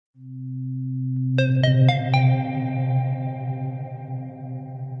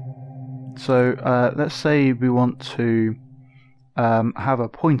So let's say we want to have a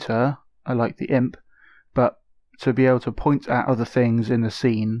pointer, like the imp, but to be able to point at other things in the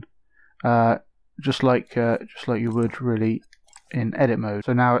scene, just like you would really in edit mode.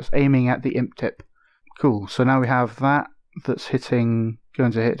 So now it's aiming at the imp tip. Cool. So now we have that that's going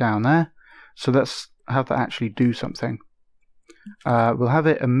to hit down there. So let's have that actually do something. We'll have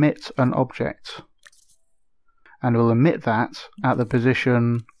it emit an object, and we'll emit that at the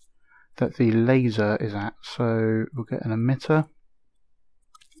position that the laser is at. So we'll get an emitter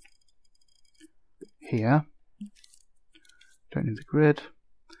here. Don't need the grid,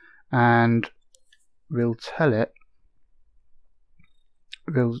 and we'll tell it.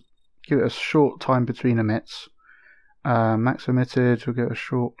 We'll give it a short time between emits. Max emitted, we'll give it a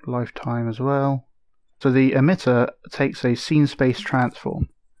short lifetime as well. So the emitter takes a scene space transform.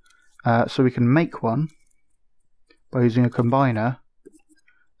 So we can make one by using a combiner.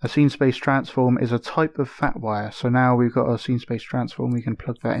 A scene space transform is a type of fat wire. So now we've got a scene space transform, we can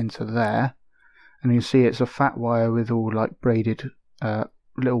plug that into there. And you can see it's a fat wire with all like braided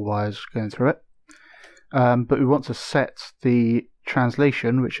little wires going through it. But we want to set the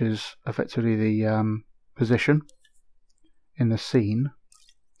translation, which is effectively the position in the scene,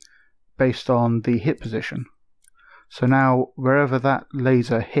 based on the hit position. So now wherever that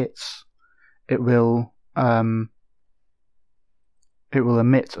laser hits, it will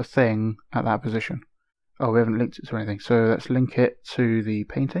emit a thing at that position. Oh, we haven't linked it to anything, so let's link it to the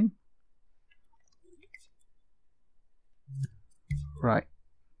painting. Right.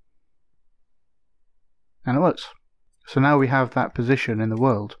 And it works. So now we have that position in the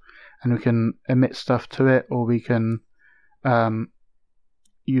world, and we can emit stuff to it, or we can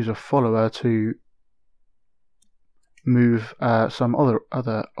use a follower to move some other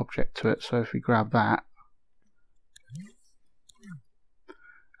object to it. So if we grab that,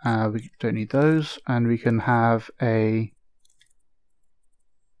 we don't need those, and we can have a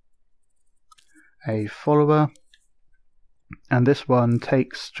follower, and this one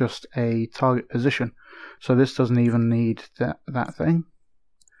takes just a target position. So this doesn't even need that thing.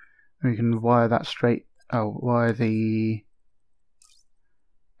 We can wire that straight. Wire the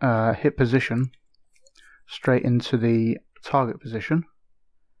hit position straight into the target position,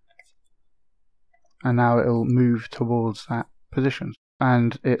 and now it'll move towards that position.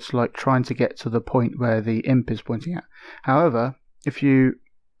 And it's like trying to get to the point where the imp is pointing at. However, if you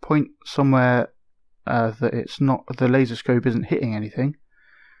point somewhere that it's not, the laser scope isn't hitting anything,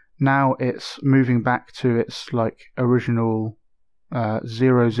 now it's moving back to its like original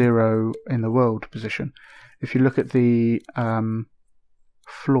 0, in the world position. If you look at the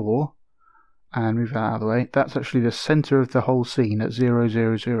floor and move that out of the way, that's actually the center of the whole scene at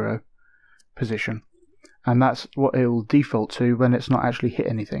 0, position, and that's what it will default to when it's not actually hit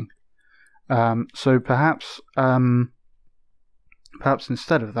anything. So perhaps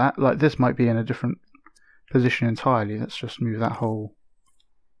instead of that, like this might be in a different position entirely. Let's just move that whole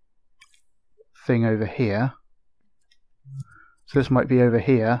thing over here. So this might be over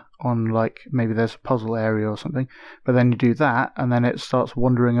here on, like, maybe there's a puzzle area or something, but then you do that and then it starts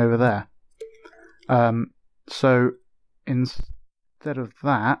wandering over there. So instead of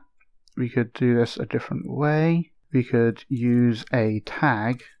that, we could do this a different way. We could use a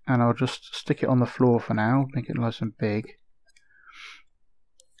tag, and I'll just stick it on the floor for now, make it nice and big.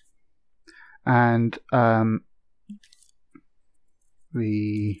 And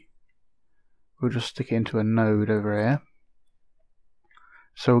we'll just stick it into a node over here.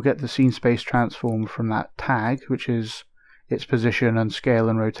 So we'll get the scene space transform from that tag, which is its position and scale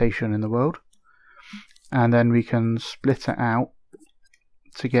and rotation in the world. And then we can split it out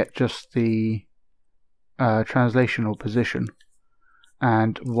to get just the translational position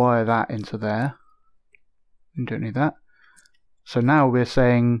and wire that into there. You don't need that. So now we're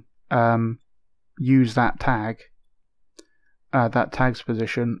saying use that tag, that tag's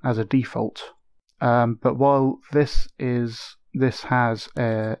position as a default. But while this has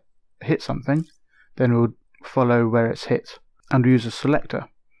hit something, then we'll follow where it's hit and use a selector.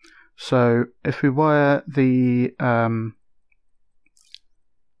 So if we wire the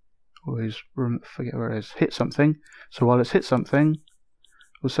always forget where it is, hit something. So while it's hit something,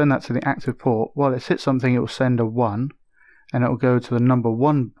 we'll send that to the active port. While it's hit something, it will send a 1, and it will go to the number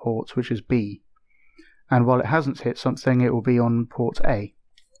 1 port, which is B. And while it hasn't hit something, it will be on port A,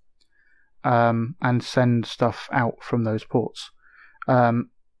 and send stuff out from those ports.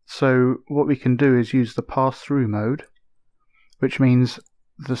 So what we can do is use the pass-through mode, which means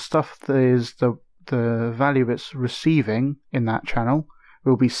the stuff that is the value it's receiving in that channel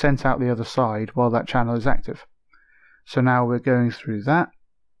will be sent out the other side while that channel is active. So now we're going through that.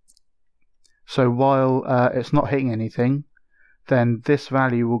 So while it's not hitting anything, then this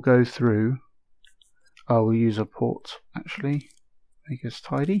value will go through. Oh, we'll use a port actually, make this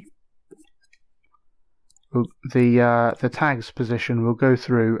tidy. The tag's position will go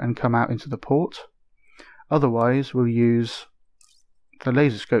through and come out into the port. Otherwise, we'll use the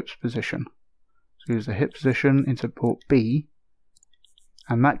laser scope's position. So use the hit position into port B,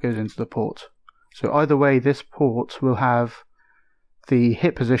 and that goes into the port. So either way, this port will have the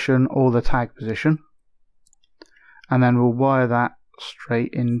hit position or the tag position, and then we'll wire that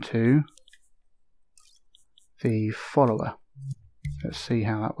straight into the follower. Let's see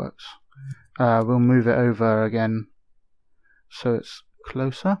how that works. We'll move it over again so it's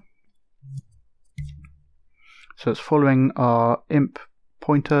closer. So it's following our imp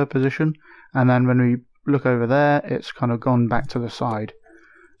pointer position, and then when we look over there, it's kind of gone back to the side.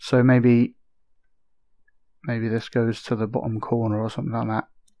 So maybe this goes to the bottom corner or something like that.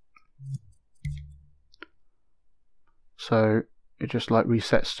 So it just like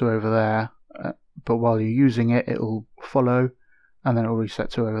resets to over there, but while you're using it, it'll follow, and then it'll reset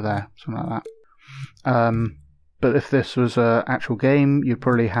to over there, something like that. But if this was an actual game, you'd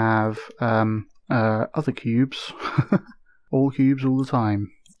probably have other cubes, all cubes all the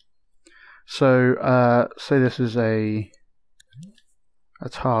time. So say this is a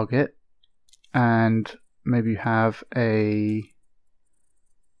target, and maybe you have a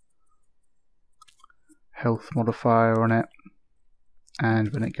health modifier on it,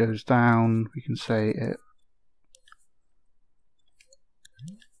 and when it goes down, we can say it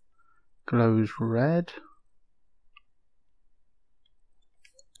glows red.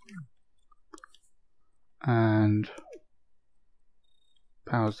 And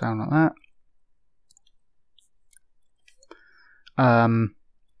powers down like that.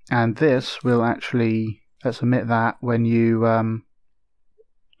 And this will actually, let's emit that when you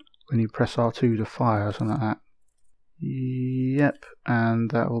press R2 to fire or something like that. Yep, and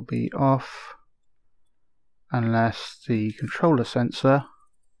that will be off unless the controller sensor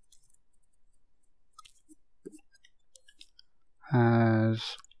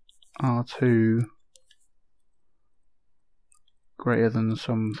has R2 greater than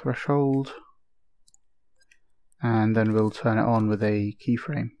some threshold, and then we'll turn it on with a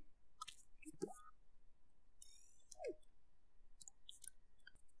keyframe.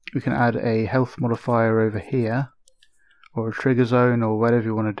 We can add a health modifier over here, or a trigger zone, or whatever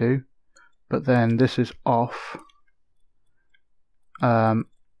you want to do, but then this is off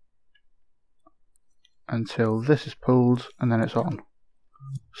until this is pulled, and then it's on.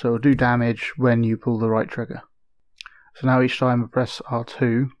 So it'll do damage when you pull the right trigger. So now each time I press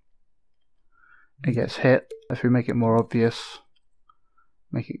R2, it gets hit. If we make it more obvious,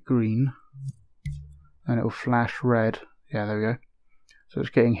 make it green, and it will flash red. Yeah, there we go. So it's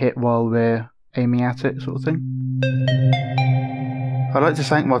getting hit while we're aiming at it, sort of thing. I'd like to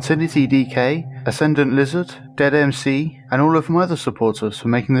thank Martinity DK, Ascendant Lizard, Dead MC, and all of my other supporters for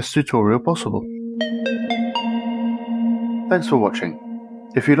making this tutorial possible. Thanks for watching.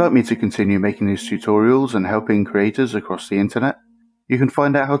 If you'd like me to continue making these tutorials and helping creators across the internet, you can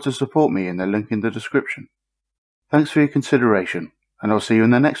find out how to support me in the link in the description. Thanks for your consideration, and I'll see you in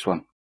the next one.